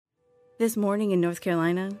This morning in North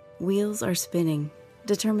Carolina, wheels are spinning.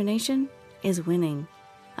 Determination is winning.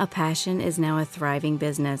 A passion is now a thriving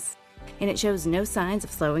business, and it shows no signs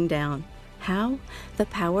of slowing down. How? The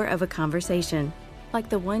power of a conversation, like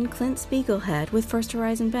the one Clint Spiegel had with First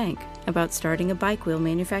Horizon Bank about starting a bike wheel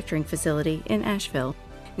manufacturing facility in Asheville.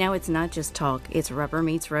 Now it's not just talk, it's rubber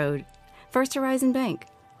meets road. First Horizon Bank.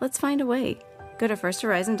 Let's find a way. Go to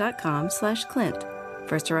firsthorizon.com/Clint.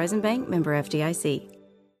 First Horizon Bank, member FDIC.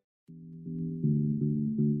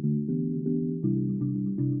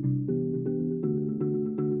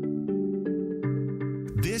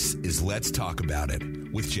 This is Let's Talk About It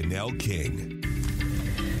with Janelle King.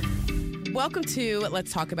 Welcome to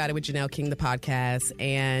Let's Talk About It with Janelle King, the podcast.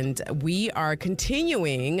 And we are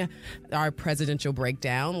continuing our presidential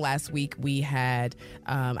breakdown. Last week we had,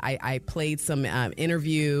 I played some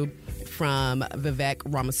interview from Vivek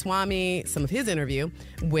Ramaswamy, some of his interview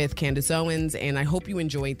with Candace Owens, and I hope you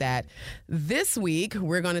enjoyed that. This week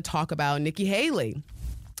we're going to talk about Nikki Haley.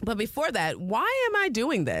 But before that, why am I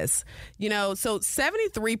doing this? So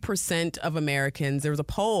 73% of Americans, there was a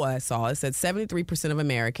poll I saw, it said 73% of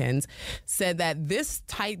Americans said that this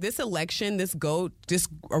election, this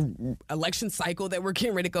election cycle that we're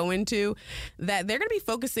getting ready to go into, that they're going to be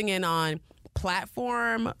focusing in on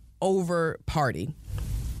platform over party.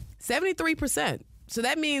 73%. So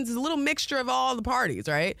that means it's a little mixture of all the parties,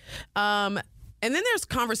 right? And then there's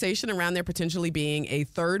conversation around there potentially being a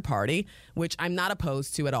third party, which I'm not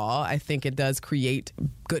opposed to at all. I think it does create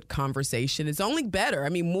good conversation. It's only better. I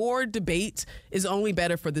mean, more debate is only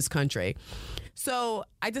better for this country. So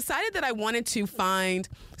I decided that I wanted to find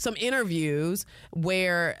some interviews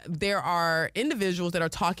where there are individuals that are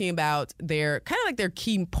talking about their kind of like their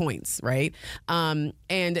key points, right? And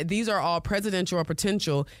these are all presidential or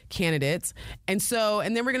potential candidates. And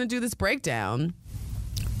then we're going to do this breakdown.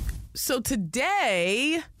 So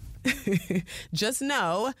today, just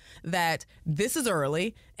know that this is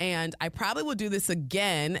early, and I probably will do this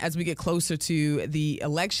again as we get closer to the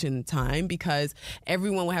election time because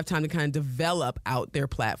everyone will have time to kind of develop out their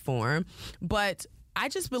platform. But I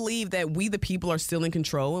just believe that we, the people, are still in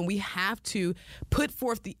control, and we have to put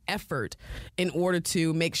forth the effort in order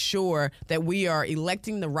to make sure that we are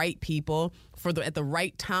electing the right people at the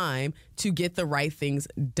right time to get the right things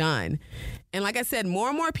done. And like I said, more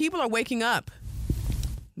and more people are waking up.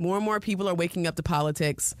 More and more people are waking up to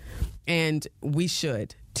politics, and we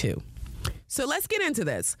should too. So let's get into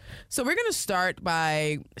this. So we're going to start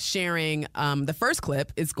by sharing the first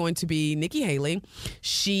clip. It's going to be Nikki Haley.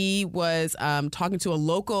 She was talking to a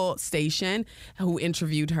local station who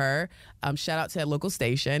interviewed her. Shout out to that local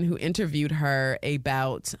station who interviewed her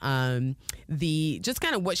about just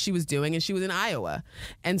kind of what she was doing. And she was in Iowa.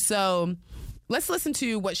 And so let's listen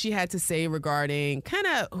to what she had to say regarding kind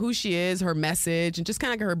of who she is, her message, and just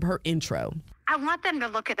kind of her intro. I want them to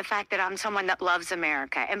look at the fact that I'm someone that loves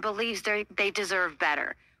America and believes they deserve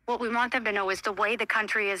better. What we want them to know is the way the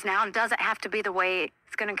country is now doesn't have to be the way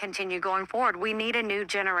it's going to continue going forward. We need a new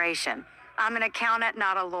generation. I'm an accountant,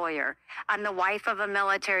 not a lawyer. I'm the wife of a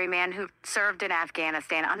military man who served in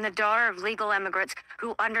Afghanistan. I'm the daughter of legal immigrants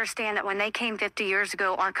who understand that when they came 50 years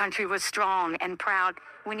ago, our country was strong and proud.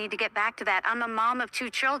 We need to get back to that. I'm a mom of 2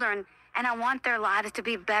 children, and I want their lives to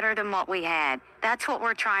be better than what we had. That's what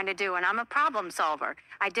we're trying to do, and I'm a problem solver.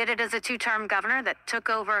 I did it as a 2-term governor that took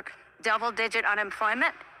over double-digit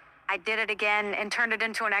unemployment. I did it again and turned it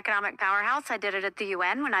into an economic powerhouse. I did it at the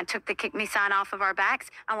UN when I took the kick me sign off of our backs.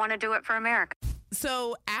 I want to do it for America.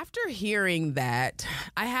 So after hearing that,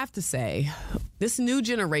 I have to say, this new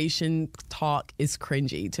generation talk is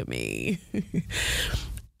cringy to me.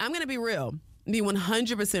 I'm going to be real, be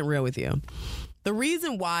 100% real with you. The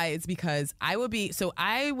reason why is because I was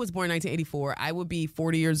born in 1984. I would be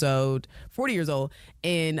 40 years old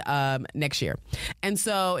in next year. And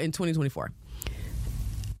so in 2024.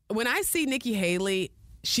 When I see Nikki Haley,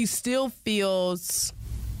 it still feels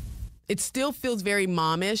very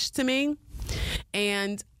momish to me.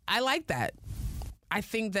 And I like that. I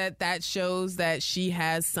think that shows that she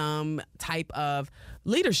has some type of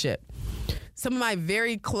leadership. Some of my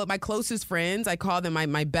my closest friends, I call them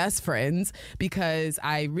my best friends because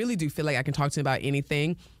I really do feel like I can talk to them about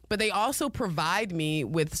anything. But they also provide me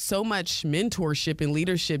with so much mentorship and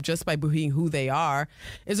leadership just by being who they are,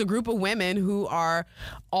 is a group of women who are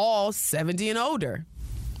all 70 and older.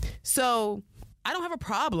 So I don't have a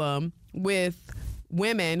problem with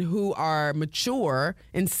women who are mature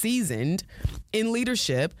and seasoned in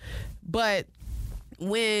leadership, but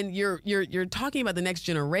when you're talking about the next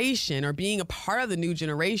generation or being a part of the new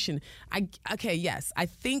generation, yes, I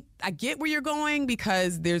think I get where you're going,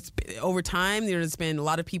 because over time there's been a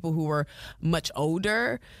lot of people who are much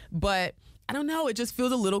older, but I don't know, it just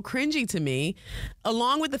feels a little cringy to me,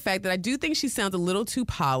 along with the fact that I do think she sounds a little too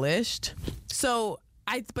polished.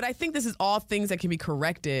 But I think this is all things that can be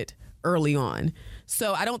corrected early on.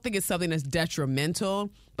 So I don't think it's something that's detrimental,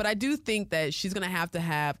 but I do think that she's going to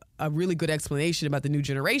have a really good explanation about the new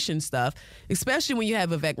generation stuff, especially when you have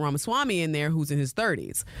Vivek Ramaswamy in there who's in his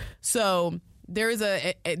 30s. So there's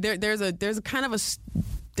a kind of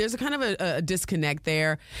a disconnect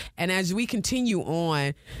there. And as we continue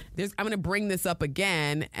on, I'm going to bring this up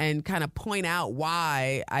again and kind of point out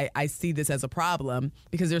why I see this as a problem,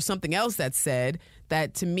 because there's something else that's said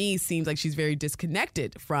that to me seems like she's very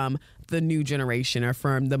disconnected from the new generation, or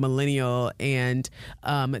from the millennial and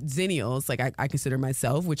zennials, like I consider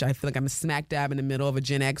myself, which I feel like I'm smack dab in the middle of a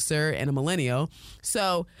Gen Xer and a millennial.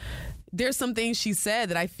 So there's some things she said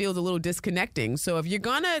that I feel is a little disconnecting. So if you're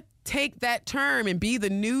going to take that term and be the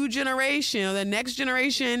new generation or the next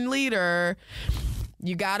generation leader,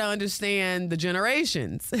 you got to understand the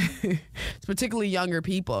generations, particularly younger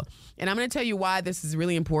people. And I'm going to tell you why this is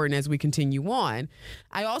really important as we continue on.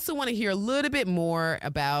 I also want to hear a little bit more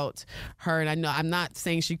about her. And I know I'm not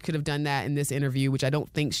saying she could have done that in this interview, which I don't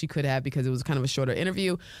think she could have, because it was kind of a shorter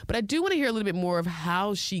interview. But I do want to hear a little bit more of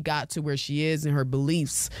how she got to where she is and her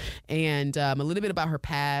beliefs, and a little bit about her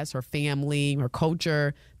past, her family, her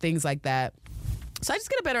culture, things like that. So I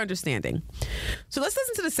just get a better understanding. So let's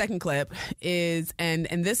listen to the second clip, and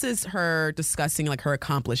this is her discussing like her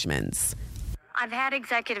accomplishments. I've had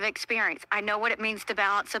executive experience. I know what it means to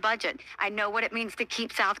balance a budget. I know what it means to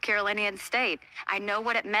keep South Carolina in state. I know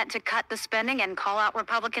what it meant to cut the spending and call out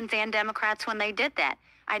Republicans and Democrats when they did that.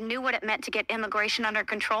 I knew what it meant to get immigration under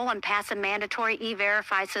control and pass a mandatory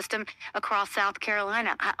E-Verify system across South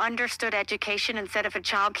Carolina. I understood education and said if a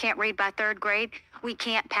child can't read by third grade, we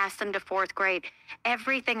can't pass them to fourth grade.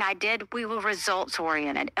 Everything I did, we were results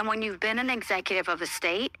oriented. And when you've been an executive of a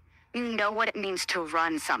state, you know what it means to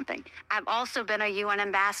run something. I've also been a UN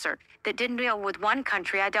ambassador that didn't deal with one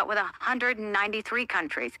country. I dealt with 193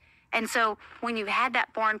 countries. And so when you've had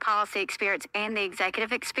that foreign policy experience and the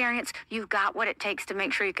executive experience, you've got what it takes to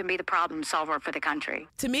make sure you can be the problem solver for the country.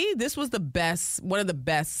 To me, this was one of the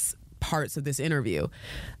best parts of this interview.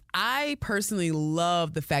 I personally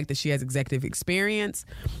love the fact that she has executive experience.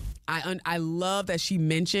 I love that she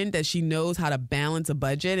mentioned that she knows how to balance a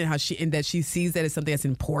budget, and that she sees that as something that's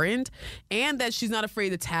important, and that she's not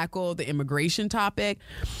afraid to tackle the immigration topic.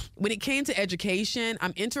 When it came to education,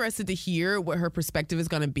 I'm interested to hear what her perspective is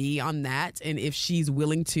going to be on that, and if she's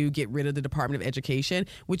willing to get rid of the Department of Education,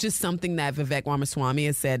 which is something that Vivek Ramaswamy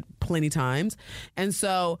has said plenty times. And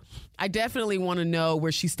so I definitely want to know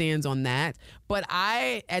where she stands on that. But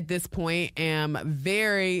I, at this point, am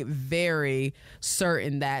very, very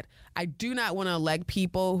certain that I do not want to elect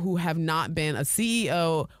people who have not been a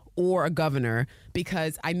CEO or a governor,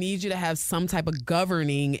 because I need you to have some type of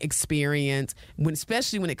governing experience,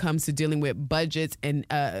 especially when it comes to dealing with budgets, and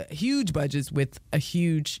huge budgets with a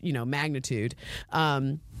huge, magnitude.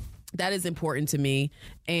 That is important to me,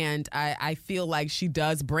 and I feel like she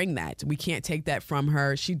does bring that. We can't take that from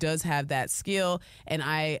her. She does have that skill, and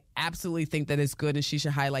I absolutely think that it's good, and she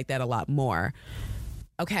should highlight that a lot more.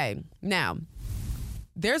 Okay, now,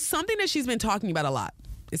 there's something that she's been talking about a lot.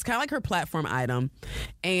 It's kind of like her platform item,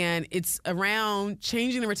 and it's around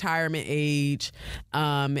changing the retirement age,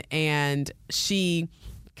 and she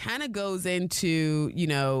kind of goes into,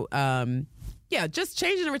 just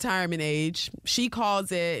changing the retirement age. She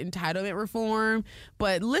calls it entitlement reform,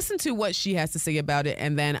 but listen to what she has to say about it,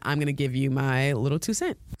 and then I'm going to give you my little 2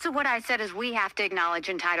 cents. So what I said is we have to acknowledge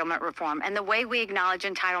entitlement reform, and the way we acknowledge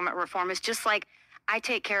entitlement reform is just like I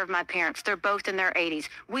take care of my parents. They're both in their 80s.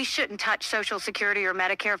 We shouldn't touch Social Security or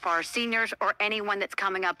Medicare for our seniors or anyone that's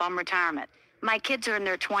coming up on retirement. My kids are in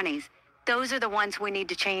their 20s. Those are the ones we need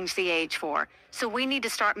to change the age for. So we need to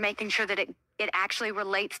start making sure that it actually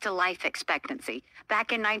relates to life expectancy.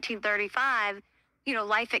 Back in 1935,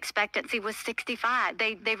 life expectancy was 65.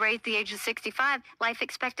 They raised the age of 65. Life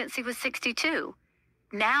expectancy was 62.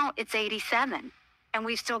 Now it's 87. And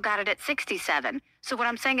we've still got it at 67. So what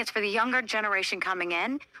I'm saying is for the younger generation coming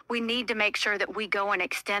in, we need to make sure that we go and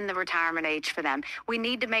extend the retirement age for them. We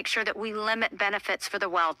need to make sure that we limit benefits for the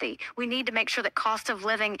wealthy. We need to make sure that cost of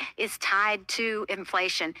living is tied to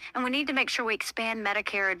inflation. And we need to make sure we expand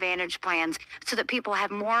Medicare Advantage plans so that people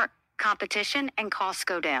have more competition and costs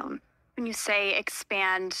go down. When you say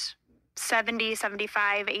expand 70,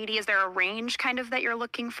 75, 80? Is there a range kind of that you're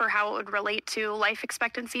looking for how it would relate to life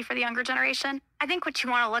expectancy for the younger generation? I think what you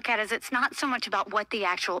want to look at is it's not so much about what the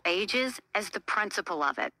actual age is as the principle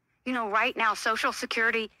of it. You know, right now, Social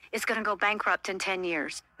Security is going to go bankrupt in 10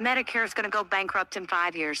 years. Medicare is going to go bankrupt in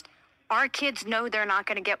 5 years. Our kids know they're not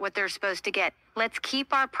going to get what they're supposed to get. Let's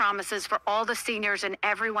keep our promises for all the seniors and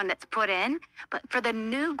everyone that's put in. But for the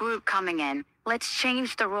new group coming in, let's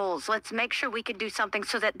change the rules. Let's make sure we can do something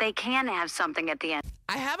so that they can have something at the end.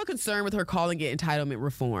 I have a concern with her calling it entitlement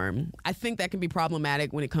reform. I think that can be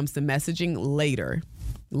problematic when it comes to messaging later.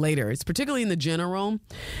 It's particularly in the general,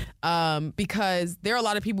 because there are a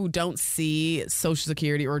lot of people who don't see Social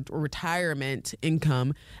Security or retirement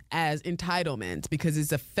income as entitlement, because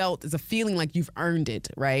it's a feeling like you've earned it,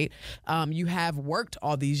 right? You have worked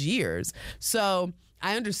all these years. So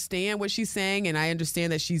I understand what she's saying, and I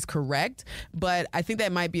understand that she's correct, but I think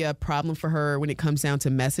that might be a problem for her when it comes down to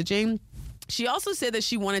messaging. She also said that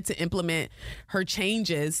she wanted to implement her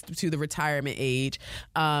changes to the retirement age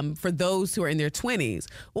for those who are in their 20s.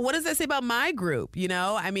 Well, what does that say about my group? You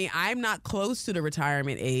know, I mean, I'm not close to the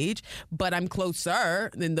retirement age, but I'm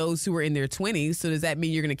closer than those who are in their 20s. So does that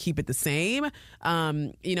mean you're going to keep it the same?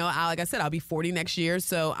 You know, like I said, I'll be 40 next year.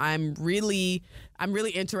 So I'm really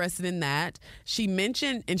interested in that. She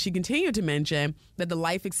mentioned, and she continued to mention, that the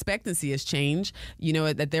life expectancy has changed. You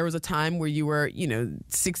know, that there was a time where you were, you know,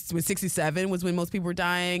 67 was when most people were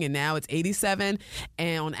dying, and now it's 87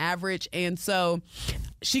 and on average. And so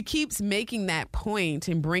she keeps making that point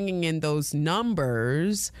and bringing in those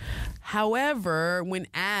numbers. However, when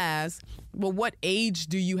asked, well, what age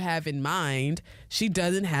do you have in mind? She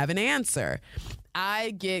doesn't have an answer.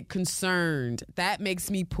 I get concerned. That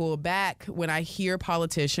makes me pull back when I hear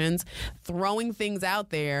politicians throwing things out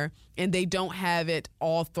there and they don't have it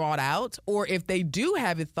all thought out. Or if they do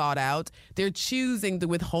have it thought out, they're choosing to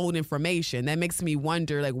withhold information. That makes me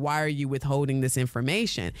wonder, like, why are you withholding this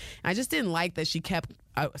information? I just didn't like that she kept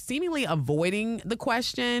seemingly avoiding the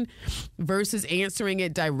question versus answering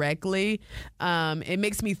it directly. It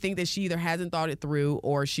makes me think that she either hasn't thought it through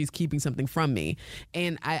or she's keeping something from me.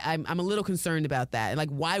 And I'm a little concerned about that. Like,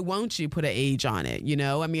 why won't you put an age on it? You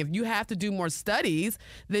know, I mean, if you have to do more studies,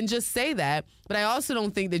 then just say that. But I also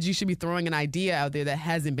don't think that you should be throwing an idea out there that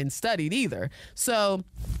hasn't been studied either. So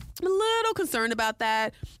I'm a little concerned about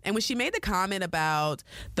that. And when she made the comment about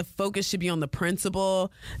the focus should be on the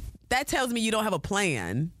principle, that tells me you don't have a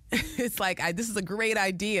plan. It's like, this is a great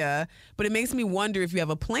idea, but it makes me wonder if you have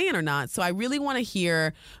a plan or not. So I really want to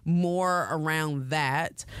hear more around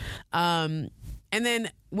that. And then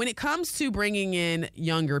when it comes to bringing in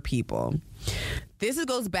younger people, this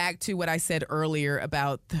goes back to what I said earlier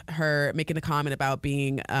about her making a comment about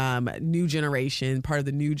being new generation, part of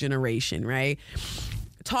the new generation, right?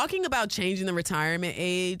 Talking about changing the retirement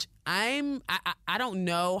age, I don't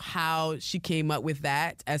know how she came up with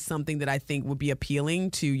that as something that I think would be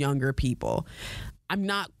appealing to younger people. I'm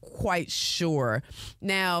not quite sure.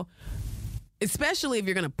 Now, especially if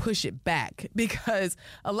you're going to push it back, because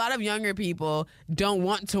a lot of younger people don't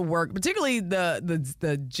want to work, particularly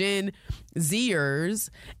the Gen Zers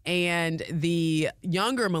and the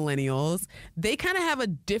younger millennials. They kind of have a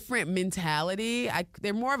different mentality.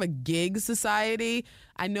 They're more of a gig society.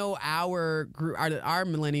 I know our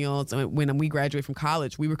millennials, when we graduated from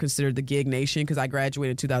college, we were considered the gig nation because I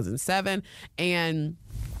graduated in 2007. And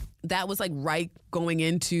that was like right going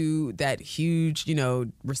into that huge,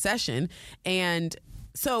 recession. And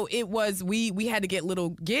so it was, we had to get little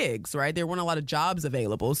gigs, right? There weren't a lot of jobs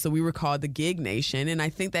available. So we were called the gig nation. And I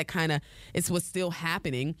think that kind of is what's still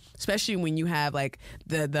happening, especially when you have like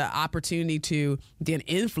the opportunity to be an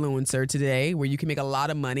influencer today, where you can make a lot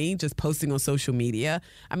of money just posting on social media.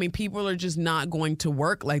 I mean, people are just not going to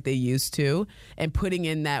work like they used to and putting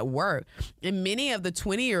in that work. And many of the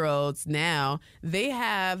 20-year-olds now, they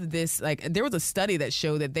have this, like, there was a study that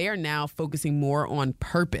showed that they are now focusing more on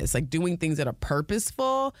purpose, like doing things that are purposeful,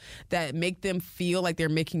 that make them feel like they're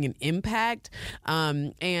making an impact.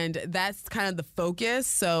 And that's kind of the focus.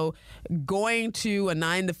 So going to a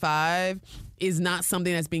 9-to-5 is not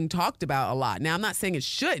something that's being talked about a lot. Now, I'm not saying it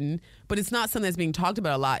shouldn't, but it's not something that's being talked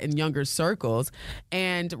about a lot in younger circles.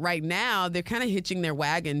 And right now, they're kind of hitching their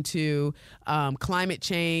wagon to climate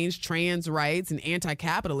change, trans rights, and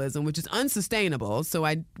anti-capitalism, which is unsustainable. So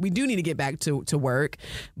we do need to get back to work.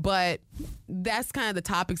 But that's kind of the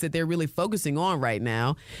topics that they're really focusing on right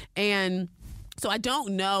now. And So I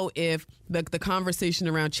don't know if the conversation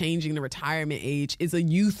around changing the retirement age is a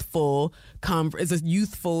youthful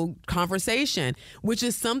conversation, which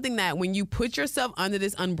is something that when you put yourself under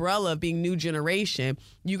this umbrella of being new generation,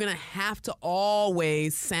 you're going to have to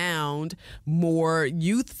always sound more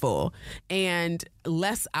youthful and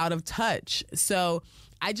less out of touch. So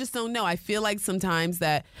I just don't know. I feel like sometimes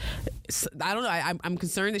that, I don't know, I'm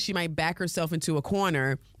concerned that she might back herself into a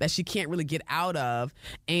corner that she can't really get out of.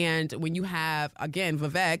 And when you have, again,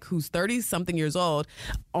 Vivek, who's 30-something years old,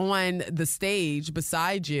 on the stage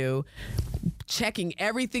beside you, checking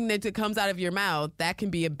everything that comes out of your mouth, that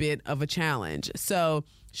can be a bit of a challenge. So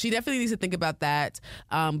she definitely needs to think about that.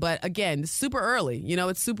 But again, it's super early.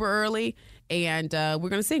 It's super early, and we're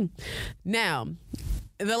going to see. Now,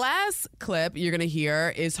 the last clip you're going to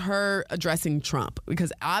hear is her addressing Trump,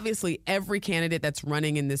 because obviously every candidate that's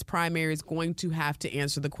running in this primary is going to have to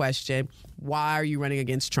answer the question, why are you running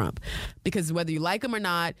against Trump? Because whether you like him or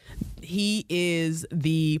not, he is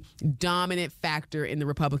the dominant factor in the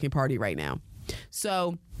Republican Party right now.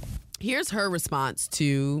 So here's her response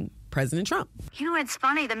to President Trump. It's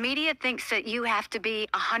funny. The media thinks that you have to be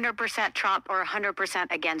 100% Trump or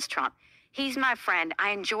 100% against Trump. He's my friend.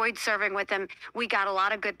 I enjoyed serving with him. We got a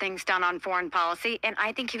lot of good things done on foreign policy, and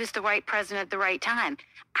I think he was the right president at the right time.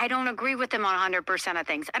 I don't agree with him on 100% of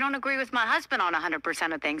things. I don't agree with my husband on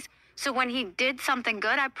 100% of things. So when he did something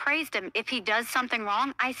good, I praised him. If he does something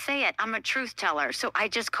wrong, I say it. I'm a truth teller, so I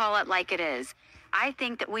just call it like it is. I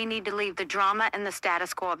think that we need to leave the drama and the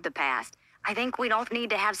status quo of the past. I think we don't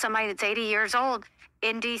need to have somebody that's 80 years old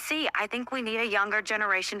in D.C. I think we need a younger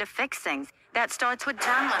generation to fix things. That starts with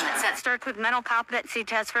term limits. That starts with mental competency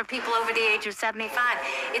tests for people over the age of 75.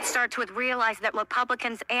 It starts with realizing that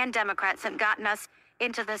Republicans and Democrats have gotten us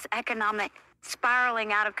into this economic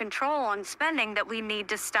spiraling out of control on spending that we need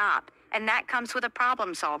to stop. And that comes with a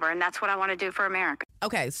problem solver, and that's what I want to do for America.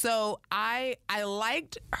 Okay, so I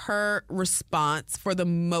liked her response for the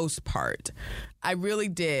most part. I really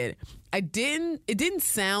did. It didn't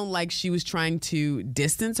sound like she was trying to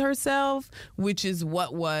distance herself, which is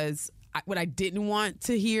what I didn't want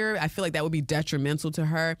to hear. I feel like that would be detrimental to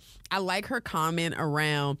her. I like her comment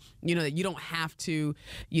around, that you don't have to,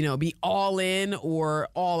 be all in or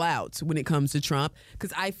all out when it comes to Trump,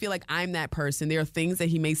 because I feel like I'm that person. There are things that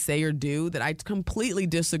he may say or do that I completely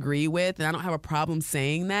disagree with, and I don't have a problem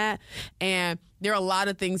saying that. And there are a lot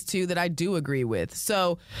of things, too, that I do agree with.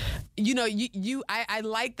 So, I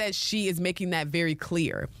like that she is making that very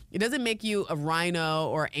clear. It doesn't make you a rhino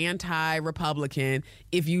or anti-Republican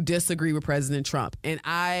if you disagree with President Trump. And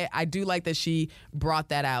I do like that she brought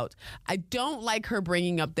that out. I don't like her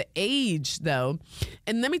bringing up the age, though.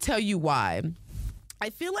 And let me tell you why. I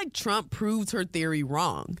feel like Trump proved her theory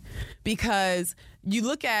wrong, because you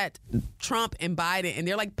look at Trump and Biden, and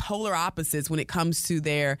they're like polar opposites when it comes to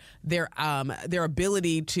their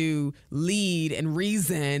ability to lead and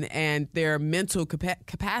reason and their mental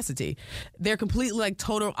capacity. They're completely like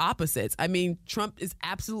total opposites. I mean, Trump is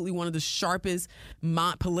absolutely one of the sharpest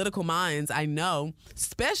political minds I know,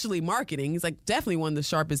 especially marketing. He's like definitely one of the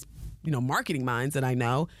sharpest, marketing minds that I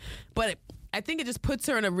know. But I think it just puts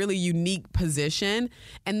her in a really unique position.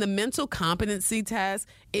 And the mental competency test,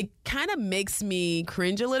 it kind of makes me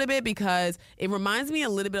cringe a little bit, because it reminds me a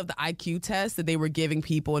little bit of the IQ test that they were giving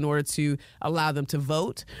people in order to allow them to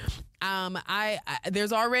vote.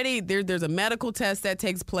 There's a medical test that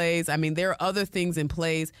takes place. I mean, there are other things in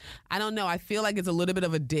place. I don't know. I feel like it's a little bit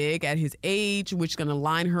of a dig at his age, which is going to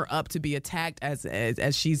line her up to be attacked as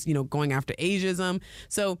she's, going after ageism.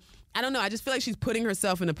 So I don't know. I just feel like she's putting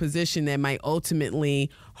herself in a position that might ultimately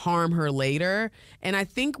harm her later. And I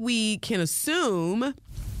think we all can assume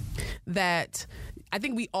that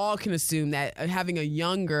having a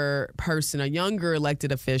younger person, a younger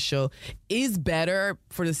elected official, is better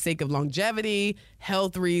for the sake of longevity,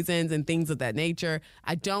 health reasons, and things of that nature.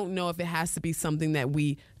 I don't know if it has to be something that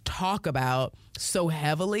we talk about so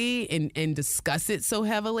heavily and discuss it so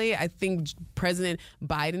heavily. I think President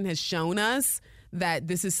Biden has shown us that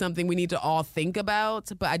this is something we need to all think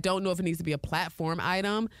about, but I don't know if it needs to be a platform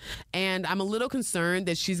item. And I'm a little concerned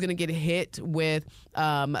that she's going to get hit with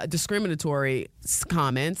discriminatory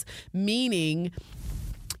comments, meaning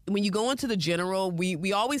when you go into the general,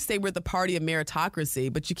 we always say we're the party of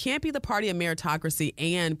meritocracy, but you can't be the party of meritocracy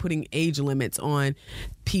and putting age limits on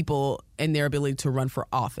people and their ability to run for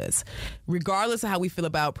office. Regardless of how we feel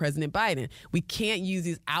about President Biden, we can't use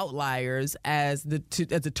these outliers as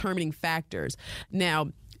determining factors. Now,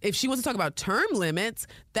 if she wants to talk about term limits,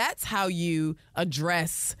 that's how you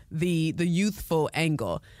address the youthful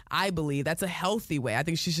angle. I believe that's a healthy way. I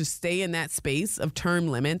think she should stay in that space of term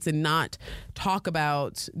limits and not talk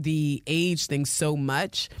about the age thing so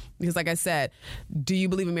much. Because like I said, do you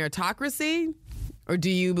believe in meritocracy? Or do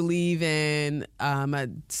you believe in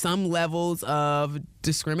some levels of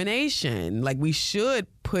discrimination? Like, we should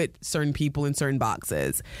put certain people in certain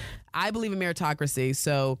boxes. I believe in meritocracy,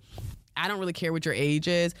 so I don't really care what your age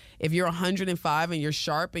is. If you're 105 and you're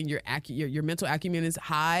sharp and your mental acumen is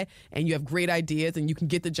high and you have great ideas and you can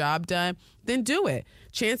get the job done, then do it.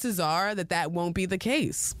 Chances are that won't be the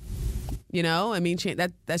case. You know, I mean,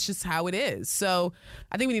 that's just how it is. So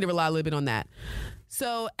I think we need to rely a little bit on that.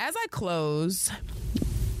 So as I close,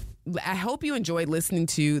 I hope you enjoyed listening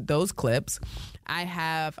to those clips.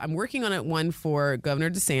 I'm working on one for Governor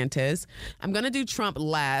DeSantis. I'm going to do Trump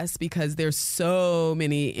last because there's so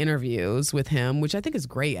many interviews with him, which I think is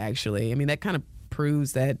great, actually. I mean, that kind of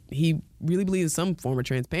proves that he really believes some form of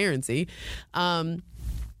transparency.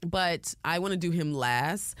 But I want to do him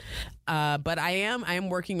last. But I am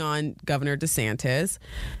working on Governor DeSantis.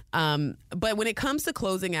 But when it comes to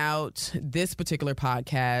closing out this particular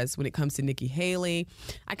podcast, when it comes to Nikki Haley,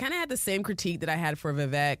 I kind of had the same critique that I had for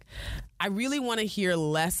Vivek. I really want to hear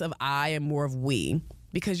less of I and more of we,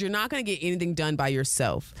 because you're not going to get anything done by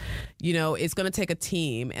yourself. You know, it's going to take a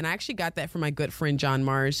team. And I actually got that from my good friend, John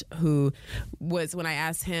Marsh, who was, when I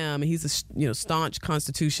asked him, he's a staunch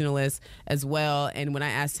constitutionalist as well. And when I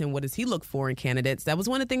asked him, what does he look for in candidates? That was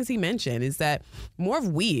one of the things he mentioned, is that more of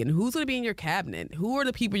we, and who's going to be in your cabinet? Who are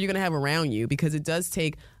the people you're going to have around you? Because it does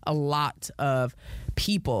take a lot of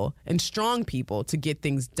people and strong people to get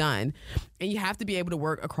things done. And you have to be able to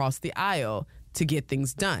work across the aisle to get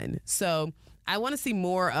things done. So I want to see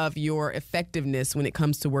more of your effectiveness when it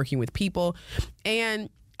comes to working with people. And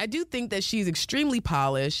I do think that she's extremely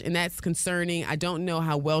polished, and that's concerning. I don't know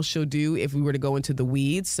how well she'll do if we were to go into the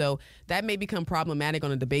weeds. So that may become problematic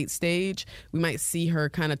on a debate stage. We might see her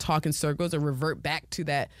kind of talk in circles or revert back to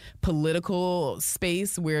that political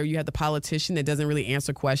space where you have the politician that doesn't really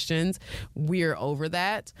answer questions. We're over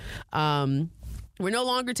that. We're no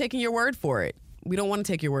longer taking your word for it. We don't want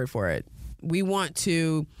to take your word for it. We want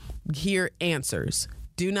to hear answers.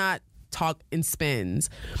 Do not talk in spins.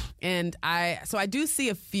 And I do see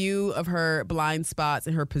a few of her blind spots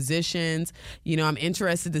in her positions. You know, I'm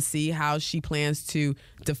interested to see how she plans to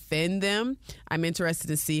defend them. I'm interested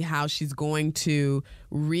to see how she's going to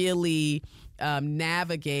really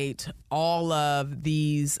navigate all of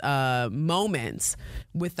these moments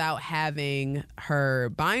without having her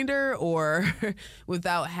binder or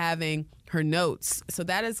without having her notes. So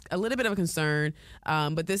that is a little bit of a concern.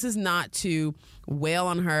 But this is not to wail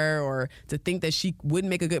on her or to think that she wouldn't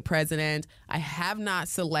make a good president. I have not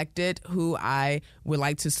selected who I would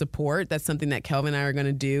like to support. That's something that Kelvin and I are going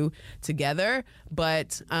to do together.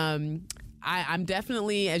 But I'm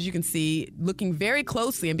definitely, as you can see, looking very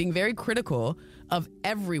closely and being very critical of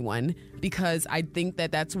everyone, because I think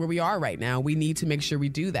that that's where we are right now. We need to make sure we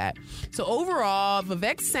do that. So overall,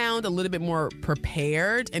 Vivek sound a little bit more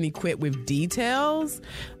prepared and equipped with details.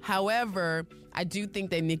 However, I do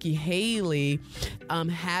think that Nikki Haley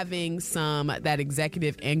having that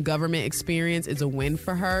executive and government experience is a win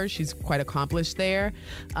for her. She's quite accomplished there.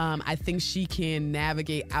 I think she can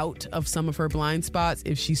navigate out of some of her blind spots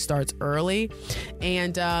if she starts early.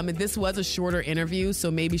 And this was a shorter interview,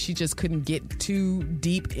 so maybe she just couldn't get too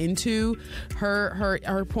deep into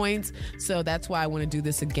her points. So that's why I want to do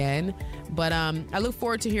this again. But I look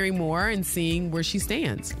forward to hearing more and seeing where she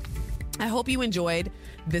stands. I hope you enjoyed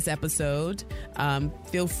this episode.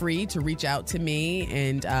 Feel free to reach out to me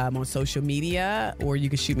and on social media, or you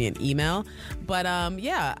can shoot me an email. But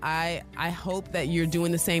I hope that you're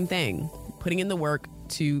doing the same thing, putting in the work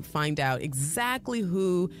to find out exactly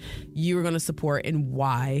who you're going to support and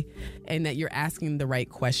why, and that you're asking the right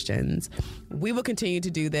questions. We will continue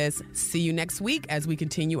to do this. See you next week as we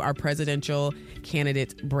continue our presidential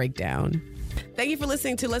candidate breakdown. Thank you for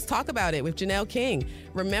listening to Let's Talk About It with Janelle King.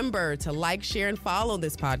 Remember to like, share, and follow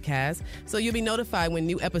this podcast so you'll be notified when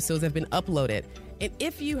new episodes have been uploaded. And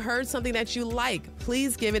if you heard something that you like,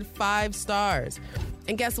 please give it 5 stars.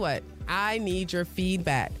 And guess what? I need your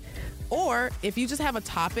feedback. Or if you just have a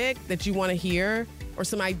topic that you want to hear, or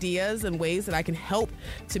some ideas and ways that I can help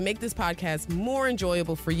to make this podcast more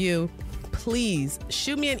enjoyable for you, please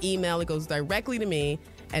shoot me an email. It goes directly to me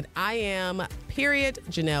at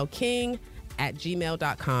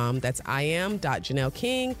iam.janelleking@gmail.com. That's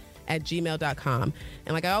iam.janelleking@gmail.com.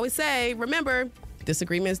 And like I always say, remember,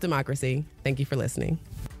 disagreement is democracy. Thank you for listening.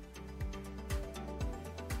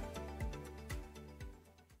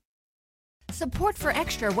 Support for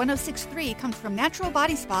Extra 106.3 comes from Natural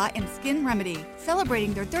Body Spa and Skin Remedy,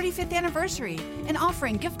 celebrating their 35th anniversary and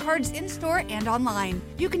offering gift cards in-store and online.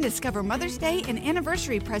 You can discover Mother's Day and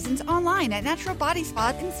anniversary presents online at Natural Body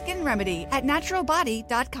Spa and Skin Remedy at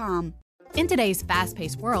naturalbody.com. In today's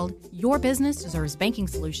fast-paced world, your business deserves banking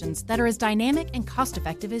solutions that are as dynamic and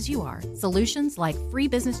cost-effective as you are. Solutions like free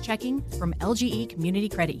business checking from LGE Community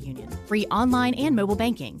Credit Union, free online and mobile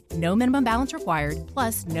banking, no minimum balance required,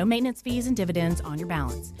 plus no maintenance fees and dividends on your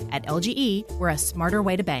balance. At LGE, we're a smarter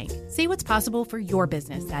way to bank. See what's possible for your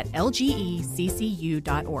business at lgeccu.org.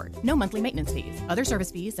 No monthly maintenance fees. Other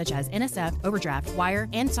service fees such as NSF, overdraft, wire,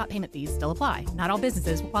 and stop payment fees still apply. Not all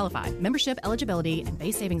businesses will qualify. Membership eligibility and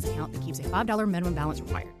base savings account that keeps a $5 minimum balance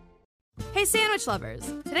required. Hey sandwich lovers,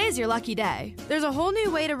 today's your lucky day. There's a whole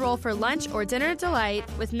new way to roll for lunch or dinner delight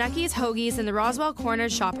with Nucky's Hoagies in the Roswell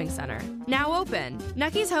Corners Shopping Center. Now open.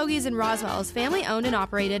 Nucky's Hoagies in Roswell is family owned and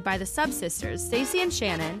operated by the Sub-Sisters, Stacy and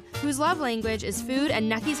Shannon, whose love language is food and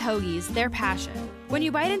Nucky's Hoagies, their passion. When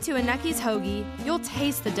you bite into a Nucky's Hoagie, you'll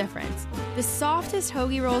taste the difference. The softest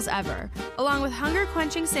hoagie rolls ever, along with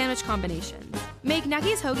hunger-quenching sandwich combinations. Make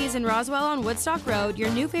Nucky's Hoagies in Roswell on Woodstock Road your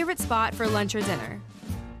new favorite spot for lunch or dinner.